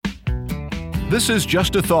This is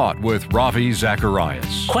Just a Thought with Ravi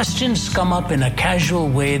Zacharias. Questions come up in a casual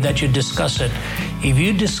way that you discuss it. If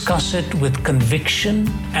you discuss it with conviction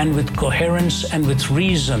and with coherence and with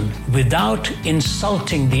reason, without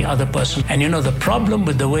insulting the other person. And the problem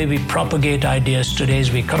with the way we propagate ideas today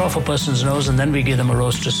is we cut off a person's nose and then we give them a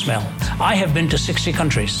rose to smell. I have been to 60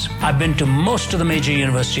 countries. I've been to most of the major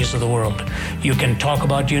universities of the world. You can talk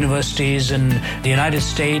about universities in the United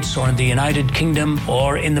States or in the United Kingdom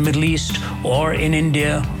or in the Middle East or in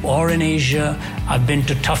India or in Asia. I've been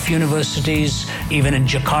to tough universities, even in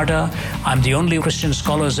Jakarta. I'm the only Christian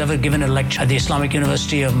scholar who's ever given a lecture at the Islamic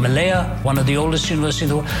University of Malaya, one of the oldest universities in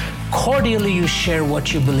the world. Cordially, you share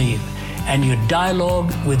what you believe and you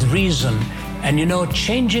dialogue with reason. And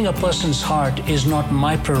changing a person's heart is not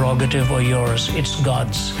my prerogative or yours. It's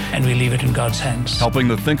God's, and we leave it in God's hands. Helping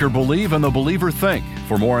the thinker believe and the believer think.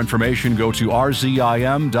 For more information, go to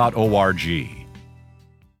rzim.org.